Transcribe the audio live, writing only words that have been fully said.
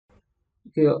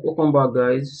Okay, welcome back,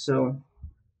 guys. So,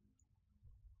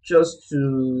 just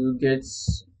to get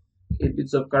a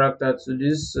bit of character to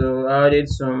this, so I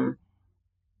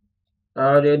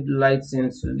added lights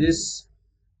into this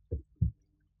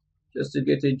just to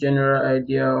get a general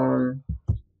idea on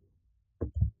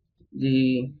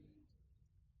the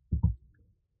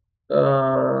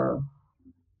uh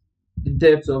the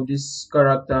depth of this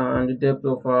character and the depth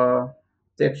of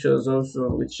textures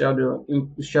also with shadow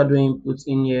input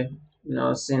in here in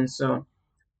our scene. So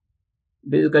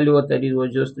basically, what I did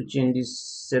was just to change this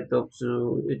setup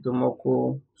to a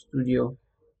Tomoko Studio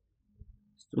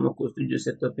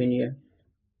setup in here.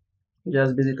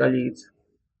 Just basically it.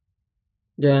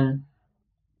 Then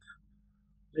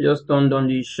I just turned on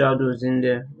the shadows in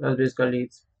there. That's basically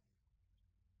it.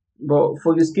 But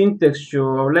for the skin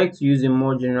texture, I would like to use a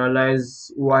more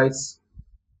generalized white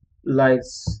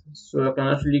lights so I can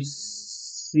actually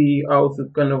see how to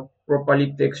kind of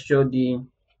properly texture the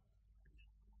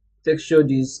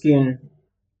skin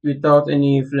without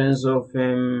any influence of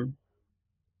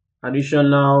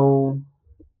additional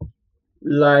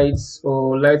lights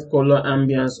or light color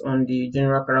ambience on the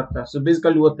general character. So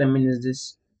basically what I mean is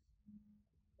this: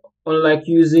 unlike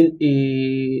using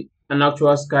an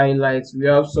actual skylight, we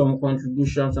have some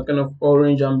contribution, some kind of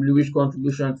orange and bluish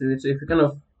contribution to it. So if you kind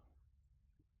of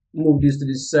move this to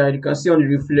the side, you can see on the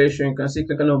reflection, you can see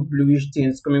the kind of bluish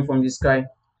tints coming from the sky.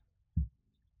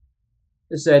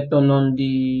 Let's say I turn on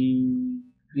the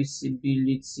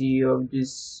visibility of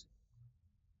this,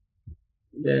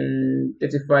 then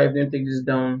 35, then take this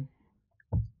down.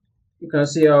 You can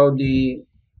see how the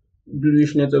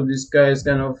bluishness of the sky is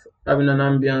kind of having an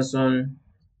ambience on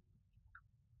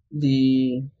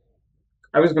the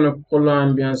I was gonna color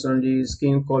ambience on the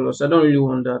skin color, so I don't really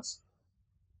want that.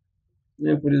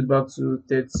 Then put this back to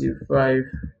 35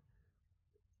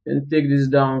 and take this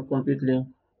down completely.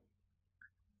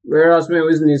 Whereas when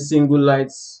using a single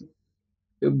light,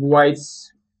 a white,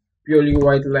 purely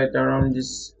white light around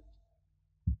this,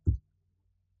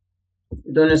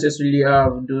 you don't necessarily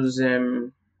have those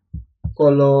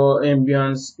color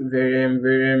ambience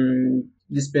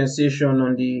dispensation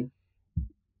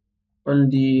on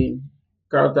the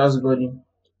character's body.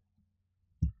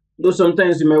 Though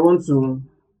sometimes you might want to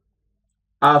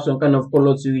have some kind of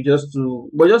color to it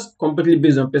but just completely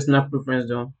based on personal preference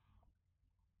though.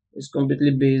 It's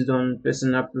completely based on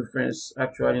personal preference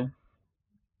actually.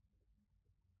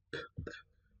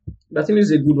 But I think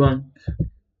it's a good one.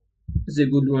 It's a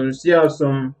good one. See how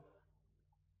some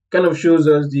kind of shows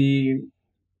us the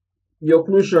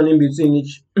occlusion in between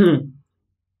each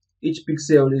each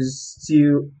pixel is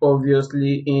still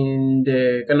obviously in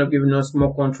the kind of giving us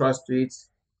more contrast to it,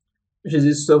 which is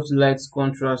this soft light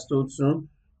contrast also.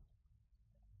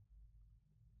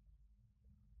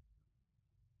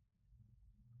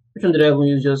 Which one did I even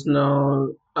use just now?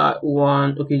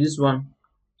 One. Okay, this one.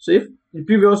 So if the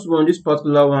previous one, this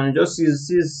particular one, just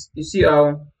sees you see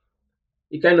how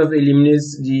it kind of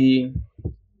eliminates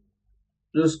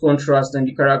those contrast and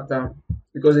the character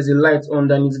because there's a light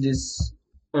underneath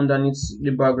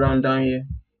the background down here.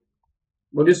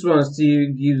 But this one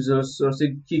still gives us or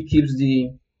still gives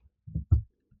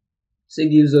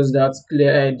us that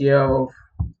clear idea of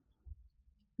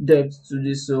depth to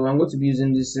this. So I'm going to be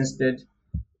using this instead.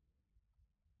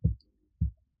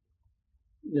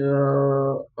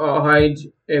 I'll hide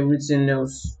everything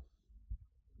else.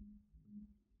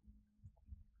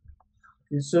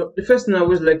 Okay, so the first thing I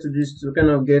always like to do is to kind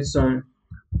of get some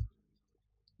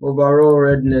overall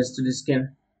redness to the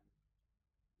skin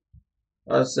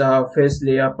as our first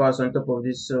layer pass on top of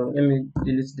this. So let me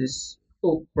delete this.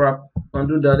 Oh crap!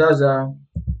 Undo that.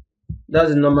 That's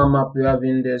the normal map we have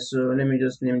in there. So let me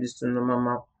just name this to normal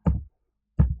map.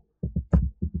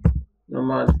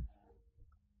 Normal.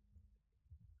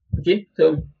 Okay.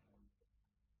 So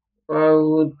I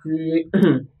would create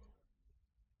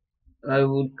I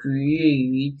would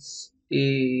create a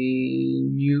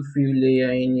new fill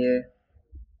layer in here.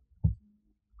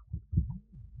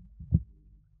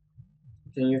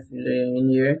 A new fill layer in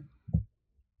here.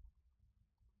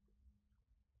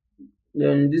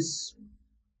 Then this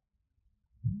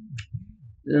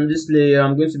layer,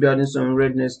 I'm going to be adding some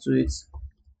redness to it. So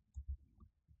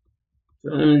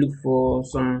let me look for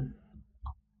some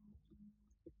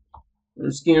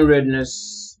skin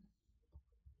redness.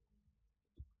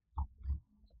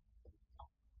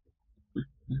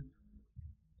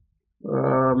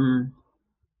 Um,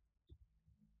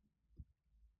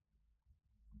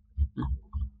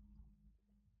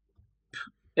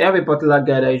 I have a particular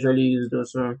guide I usually use though,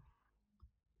 so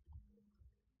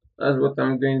that's what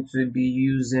I'm going to be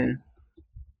using.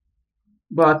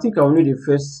 But I think I'll need the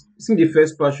first. I think the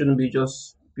first part shouldn't be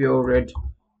just pure red.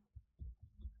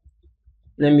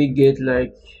 Let me get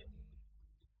like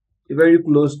a very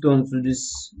close tone to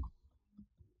this.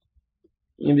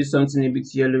 Maybe something a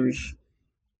bit yellowish.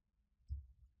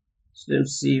 So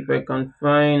let's see if I can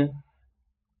find.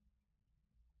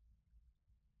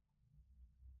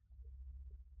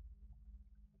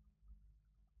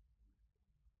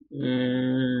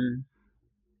 Um,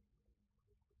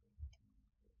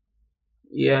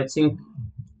 yeah, I think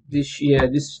this. Yeah,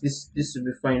 this should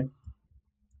be fine.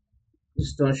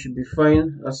 This tone should be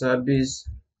fine as our base.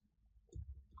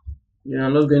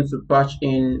 I'm not going to patch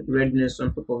in redness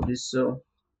on top of this. So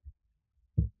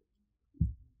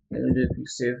let me do a quick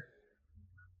save.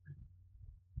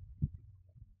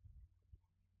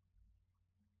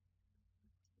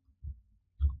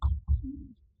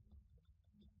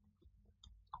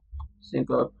 Think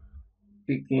of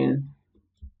picking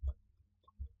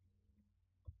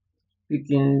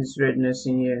this redness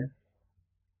in here.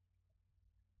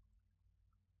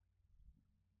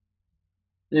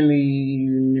 Let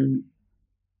me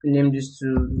name this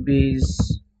to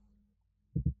base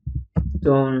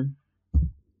tone. I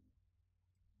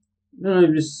don't know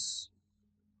if this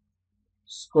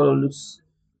color looks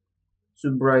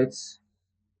too bright.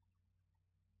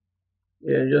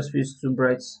 Yeah, it just feels too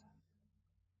bright.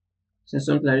 Since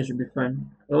something like this should be fine.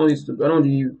 I don't want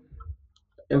the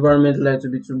environment light to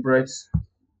be too bright.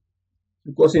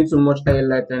 Causing too much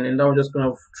highlight, and then that will just kind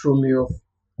of throw me off.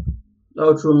 That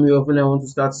will throw me off when I want to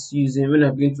start when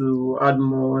I'm going to add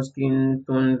more skin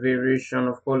tone variation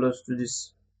of colors to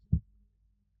this.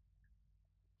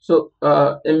 So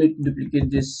let me duplicate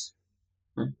this,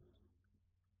 and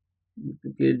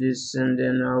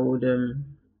then I would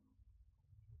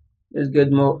let's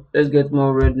get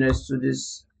more redness to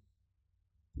this.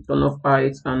 Turn off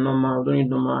height and normal. Don't need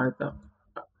normal height.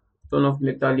 Turn off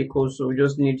metallic also. We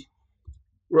just need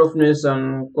roughness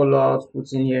and color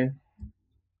output in here.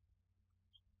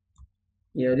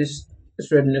 Yeah, this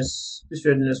redness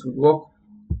would work,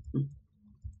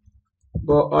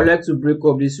 but I like to break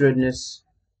up this redness.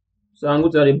 So I'm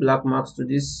going to add a black marks to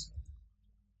this,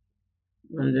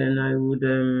 and then I would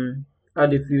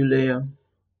add a few layer.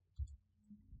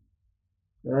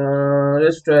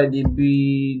 Let's try the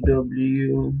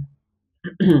BW.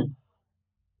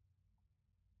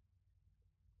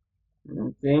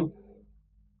 Okay.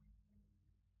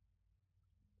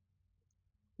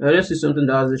 Let's see something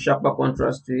that has a sharper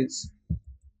contrast to it.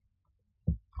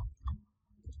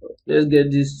 Let's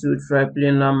get this to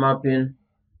triplanar mapping.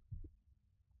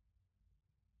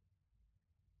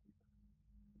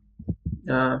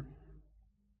 Uh,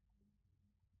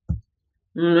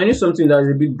 I need something that is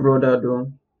a bit broader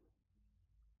though.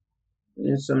 I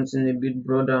need something a bit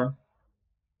broader.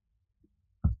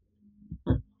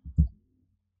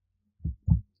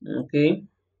 Okay.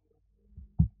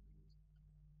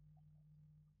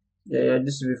 Yeah,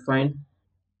 this will be fine.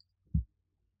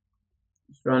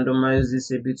 Let's randomize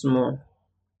this a bit more.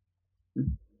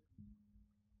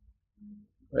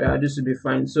 Yeah, this will be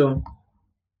fine. So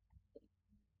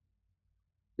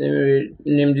let me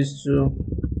name this to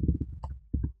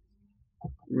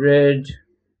red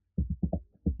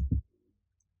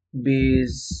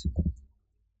base.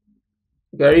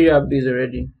 I already have base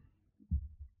already.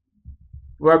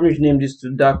 Probably should name this to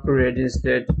dark red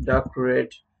instead. Dark red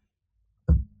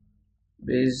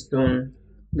base tone.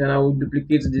 Then I will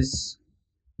duplicate this.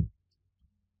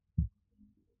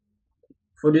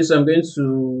 For this, I'm going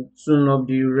to tune up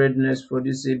the redness for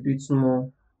this a bit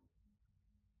more.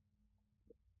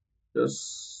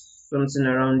 Just something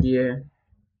around here.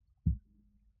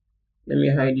 Let me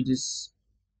hide this.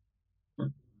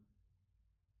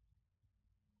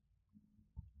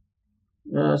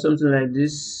 Something like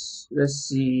this. Let's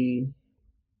see.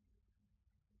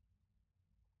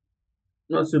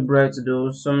 Not too bright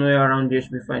though. Somewhere around here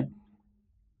should be fine.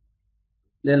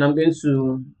 Then I'm going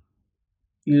to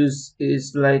use a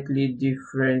slightly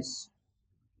different.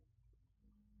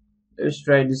 Let's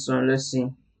try this one. Let's see.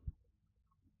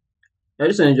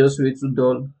 This one is just way too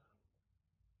dull.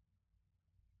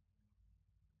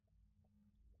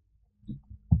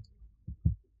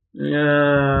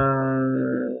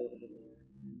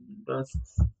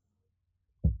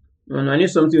 Don't I need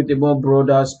something with a more broad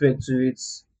aspect to it.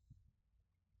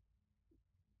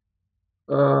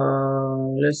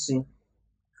 Let's see.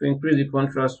 If we increase the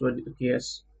contrast for the okay,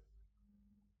 yes.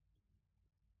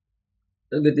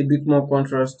 Let's get a bit more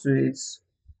contrast to it.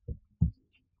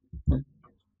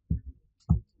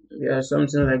 Yeah,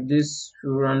 something like this. If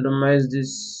we randomize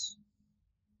this,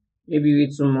 maybe way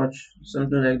too much.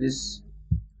 Something like this.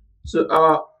 So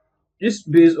this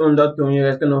base undertone here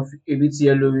is kind of a bit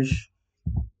yellowish.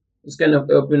 It's kind of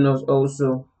helping us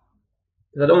also.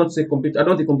 I don't want to say complete. I don't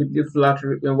want a completely flat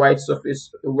white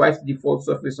surface, a white default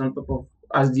surface on top of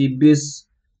as the base,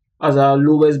 as our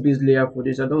lowest base layer for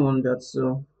this. I don't want that.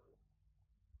 So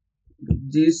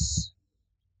this,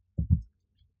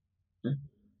 I'm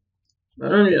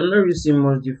not really seeing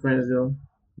much difference though.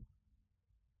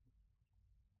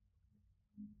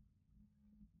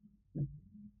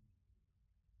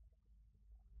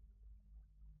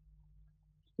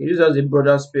 It is as a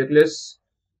broader spec. Let's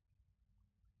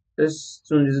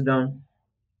tune this down.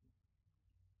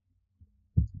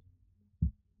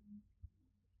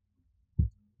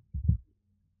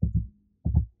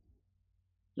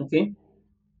 Okay.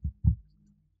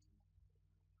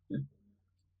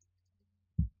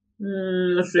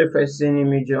 Not sure if I see any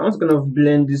major. I'm just gonna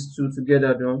blend these two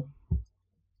together though.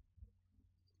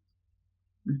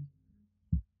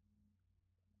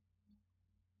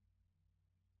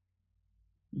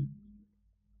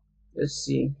 Let's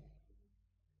see.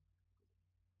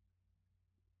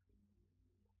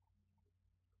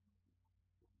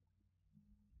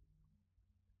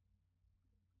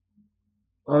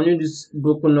 I'll need this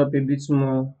broken up a bit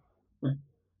more. I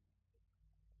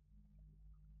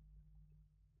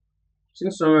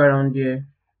think somewhere around here.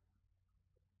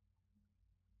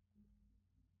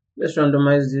 Let's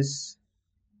randomize this.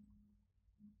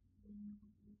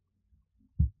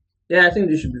 Yeah, I think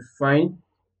this should be fine.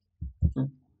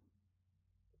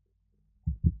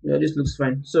 Yeah, this looks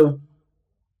fine. So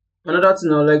another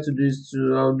thing I'd like to do is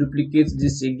I'll duplicate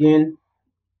this again.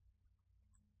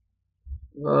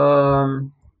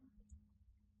 Um,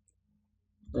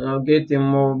 I'll get a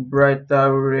more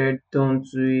brighter red tone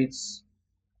to it,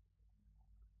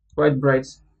 quite bright.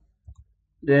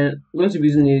 Then I'm going to be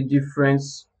using a different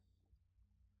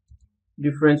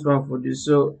one for this.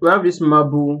 So we have this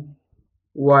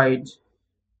wide,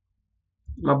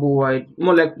 marble wide,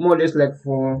 more or less like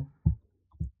for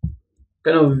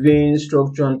kind of vein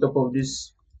structure on top of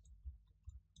this.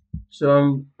 So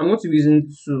I'm going to be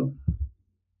using two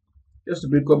just to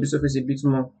break up the surface a bit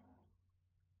more.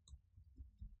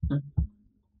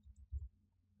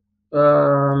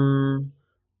 Um,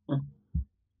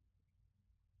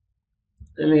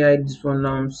 let me hide this one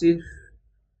now. See,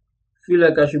 feel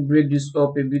like I should break this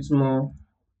up a bit more.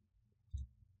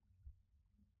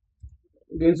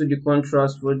 Going to the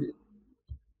contrast for the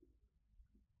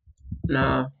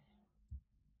now.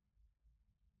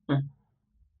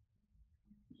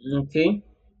 Okay.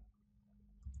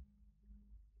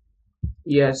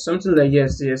 Yes, something like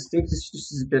yes. I think this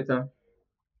is better.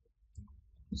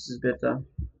 This is better.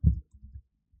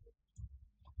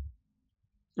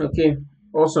 Okay,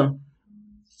 awesome.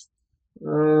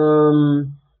 All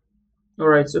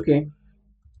right. Okay.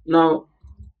 Now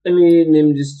let me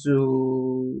name this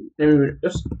to. Let me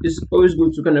just. It's always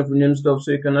good to kind of rename stuff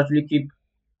so you can actually keep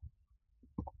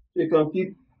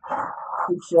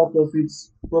track of it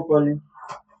properly.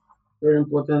 Very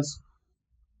important.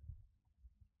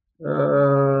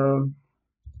 Um,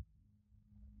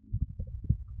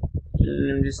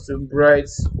 name this to bright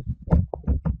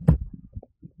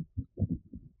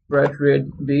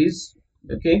red base.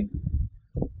 Okay.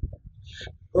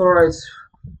 All right.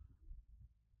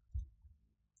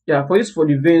 Yeah, for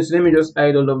the veins, let me just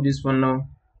hide all of this for now.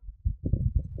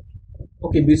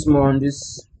 Okay, bit more on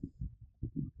this.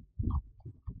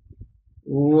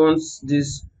 Once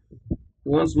this,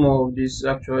 once more of this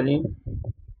actually.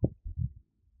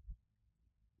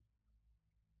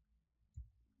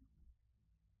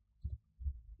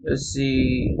 Let's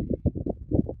see.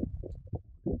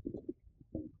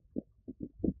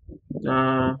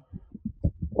 Uh,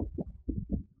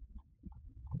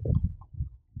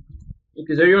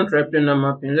 okay, so you want triplanar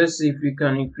mapping. Let's see if we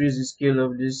can increase the scale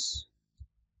of this.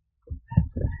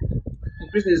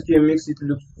 Increase the scale makes it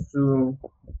look so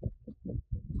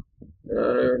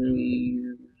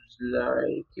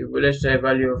like let's try a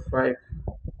value of 5.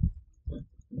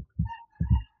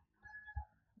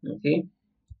 Okay,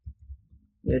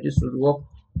 yeah, this would work.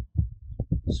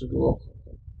 This would work.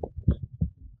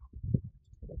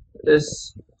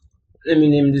 Let me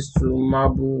name this to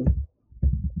marble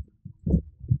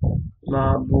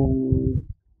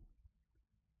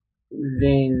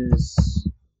veins.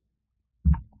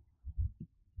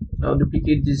 I'll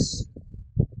duplicate this.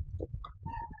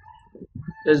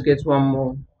 Let's get one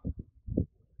more.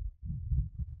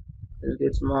 Let's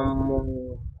get one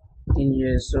more in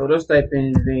here. So just type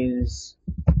in veins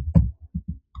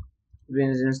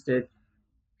instead.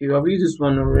 Okay, I've used this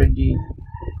one already.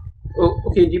 Oh,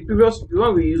 okay. The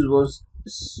one we used was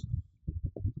this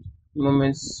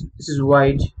moments. This is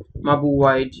wide, marble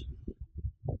wide.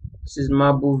 This is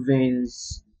marble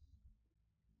veins.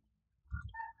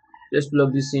 Let's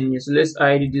plug this in here. So let's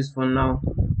hide this for now.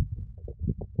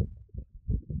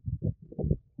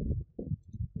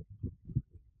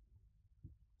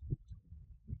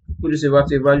 Put this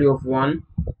about a value of 1.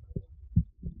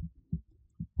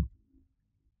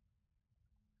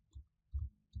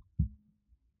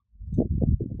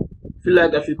 Feel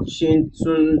like I should change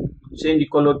the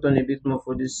color tone a bit more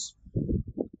for this.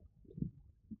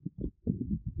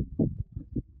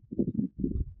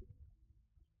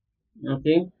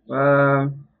 Okay.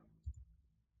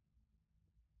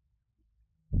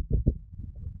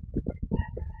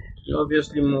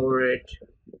 Obviously more red.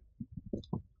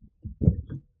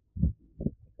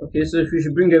 Okay, so if we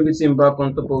should bring everything back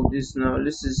on top of this now,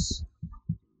 this is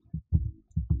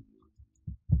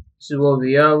what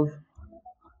we have.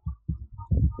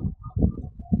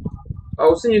 I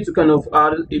also need to kind of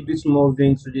add a bit more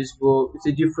vein to this, but it's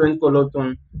a different color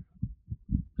tone,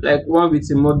 like one with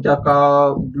a more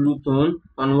darker blue tone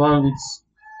and one with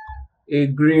a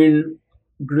greenish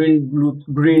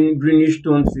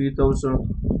tone to it also.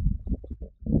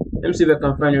 Let me see if I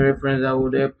can find a reference that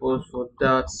would help us for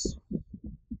that.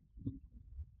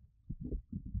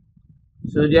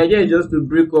 So the idea is just to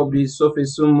break up the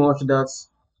surface so much that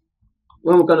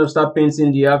when we kind of start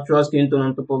painting the actual skin tone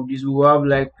on top of this, we will have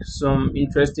like some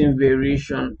interesting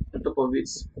variation on top of it.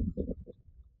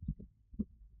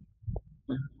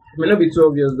 It may not be too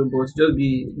obvious though, but just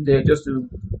be there just to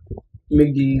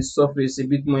make the surface a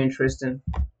bit more interesting.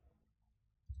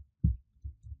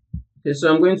 Okay,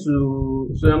 so I'm going to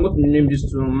name this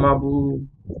to marble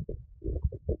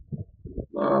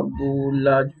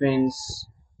large veins.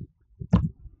 At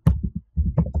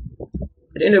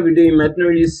the end of the day, you might not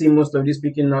really see most of this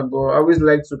picking out, but I always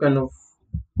like to kind of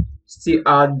still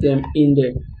add them in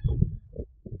there.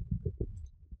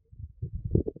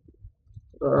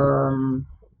 Um,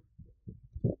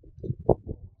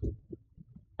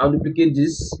 I'll duplicate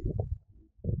this,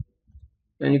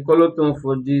 and the color tone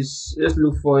for this. Let's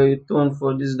look for a tone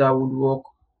for this that would work.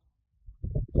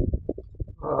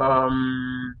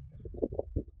 Um,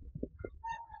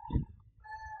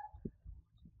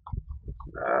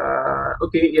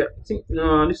 okay, yeah. I think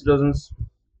no, this doesn't.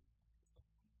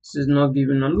 This is not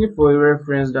given. I'm looking for a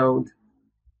reference that would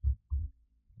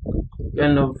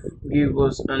kind of give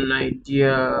us an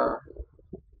idea.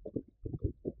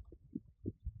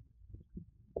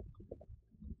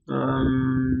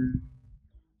 Um,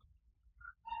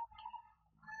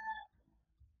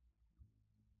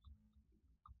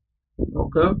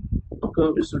 okay,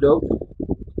 okay, this would help.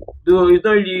 Though it's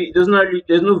not really, it does not really,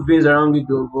 there's no veins around it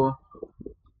though, but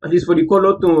at least for the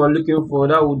color tone we're looking for,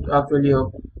 that would actually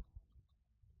help.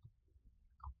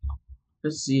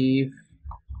 Let's see if,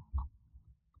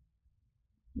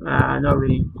 not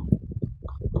really.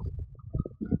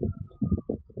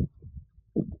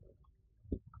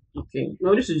 Okay,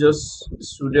 no, this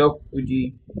would help with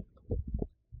the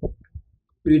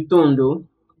tone though.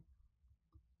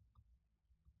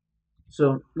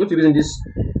 So, I'm going to be using this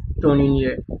tone in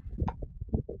here.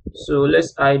 So,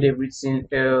 let's hide everything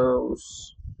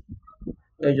else.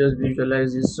 Let's just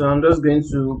visualize this. So, I'm just going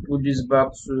to put this back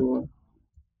to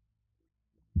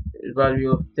a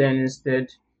value of 10 instead.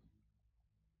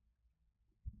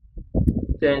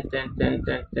 10, 10, 10,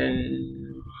 10,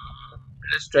 10.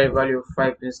 Let's try a value of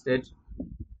 5 instead.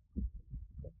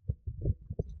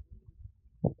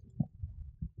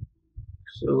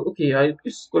 So okay,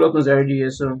 this color tones are already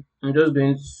here, so I'm just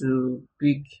going to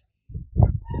pick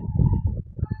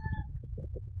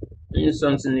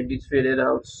something a bit faded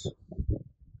out.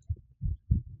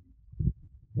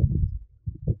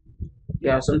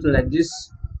 Yeah, something like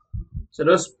this. So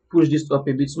just push this up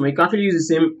a bit more. You can actually use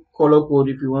the same color code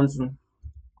if you want to.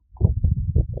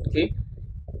 Okay.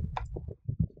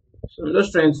 So I'm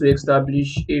just trying to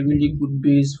establish a really good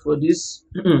base for this.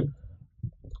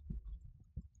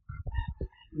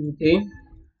 Okay.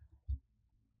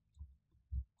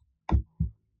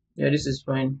 Yeah, this is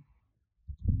fine.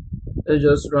 Let's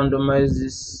just randomize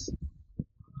this.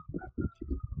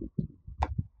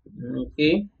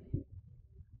 Okay.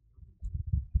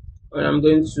 And I'm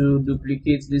going to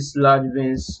duplicate this large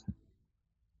veins.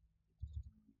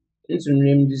 I need to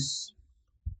name this.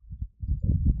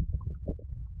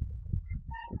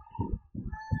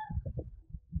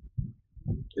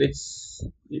 It's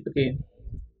okay.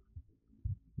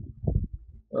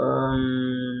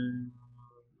 Um,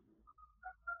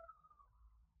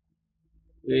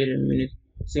 Wait a minute.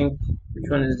 Think which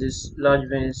one is this? Large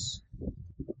veins.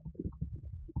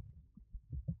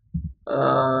 No,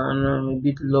 I'm a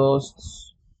bit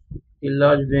lost. The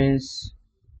large veins.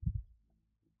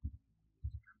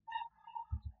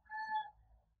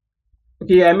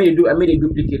 Okay, yeah, I made a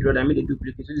duplicate, right? I made a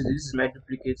duplicate. So this is my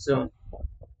duplicate. So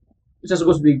it's just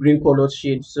supposed to be green colored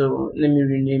shade. So let me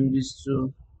rename this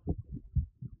to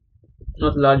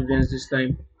not large veins this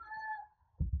time.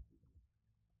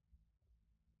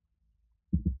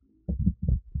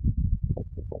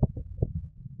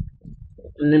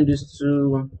 Name this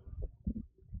to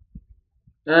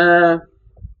let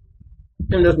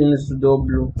me just name this to dull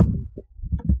blue.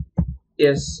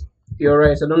 Yes, you're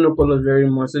right. I don't know colors very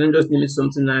much. So let me just name it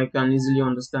something I can easily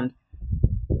understand.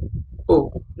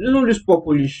 Oh, you know this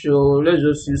purplish, so let's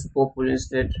just use purple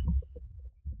instead.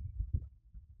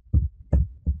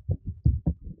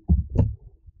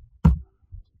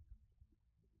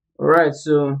 Alright,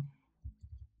 so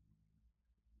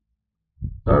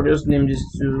I'll just name this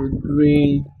to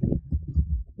green.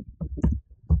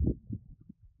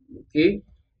 Okay,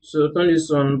 so turn this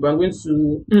on, but I'm going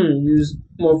to use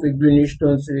more of a greenish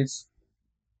tone to it.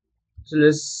 So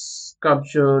let's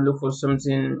capture, look for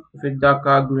something with a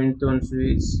darker green tone to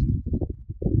it.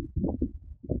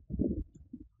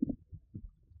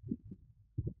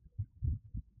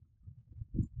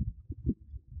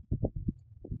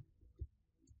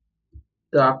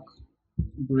 Dark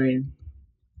green.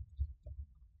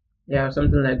 Yeah,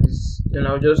 something like this. Then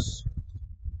I'll just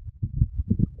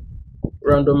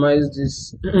randomize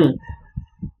this.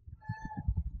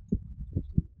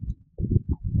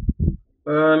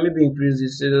 Maybe increase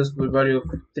this. Let us put value of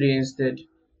 3 instead.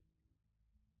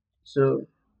 So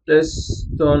let's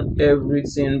turn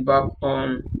everything back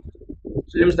on.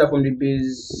 So let me start from the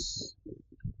base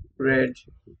red.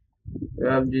 We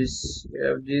have this, we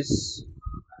have this.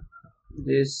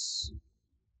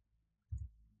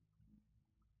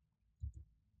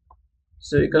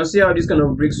 So you can see how this kind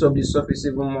of breaks up the surface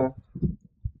even more,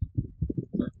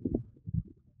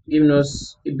 giving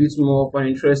us a bit more of an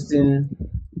interesting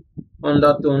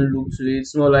undertone look to it.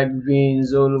 It's more like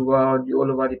veins all over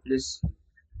the place.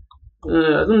 I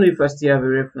don't know if I still have a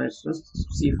reference. Let's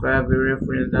see if I have a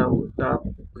reference that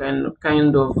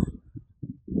kind of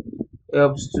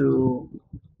helps to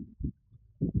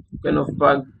kind of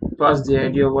pass the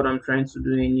idea of what I'm trying to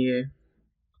do in here.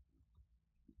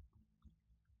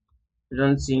 I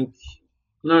don't think,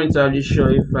 not entirely sure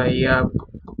if I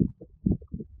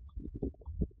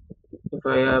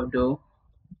have though.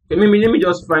 Okay, maybe let me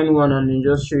just find one and then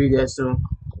just show you guys so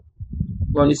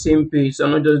we're on the same page. So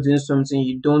I'm not just doing something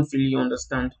you don't really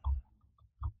understand.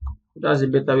 That's a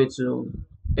better way to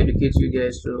educate you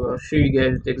guys. So I'll show you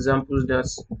guys with examples that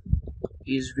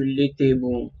is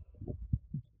relatable.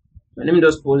 And let me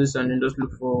just pause this and then just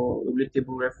look for a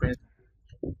relatable reference.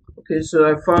 Okay, so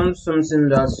I found something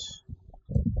that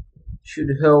should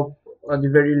help at the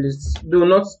very least, though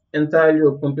not entirely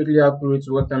or completely accurate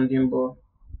to what I'm doing, but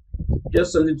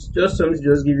just something to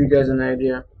just give you guys an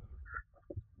idea.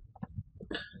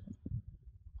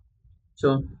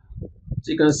 So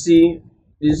you can see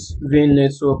this vein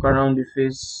network around the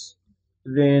face,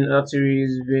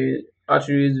 arteries,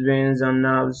 veins, and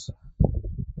nerves.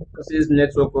 You can see this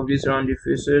network of this around the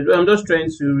face. So I'm just trying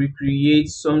to recreate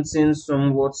something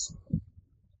somewhat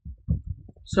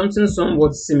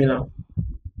similar,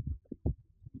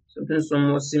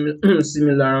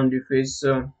 similar around the face.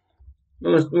 So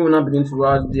we will now begin to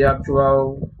add the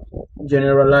actual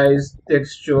generalized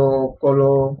texture,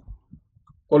 color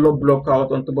block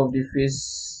out on top of the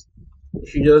face. You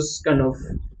should just kind of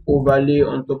overlay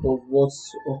on top of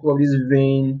this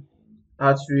vein,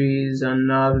 arteries, and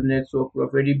nerve network we've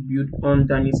already built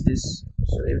underneath this.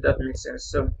 So if that makes sense.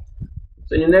 So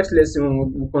in the next lesson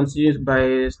we'll continue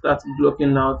by start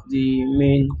blocking out the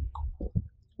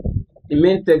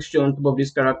main texture on top of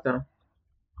this character.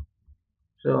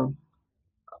 So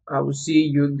I will see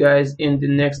you guys in the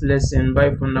next lesson.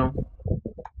 Bye for now.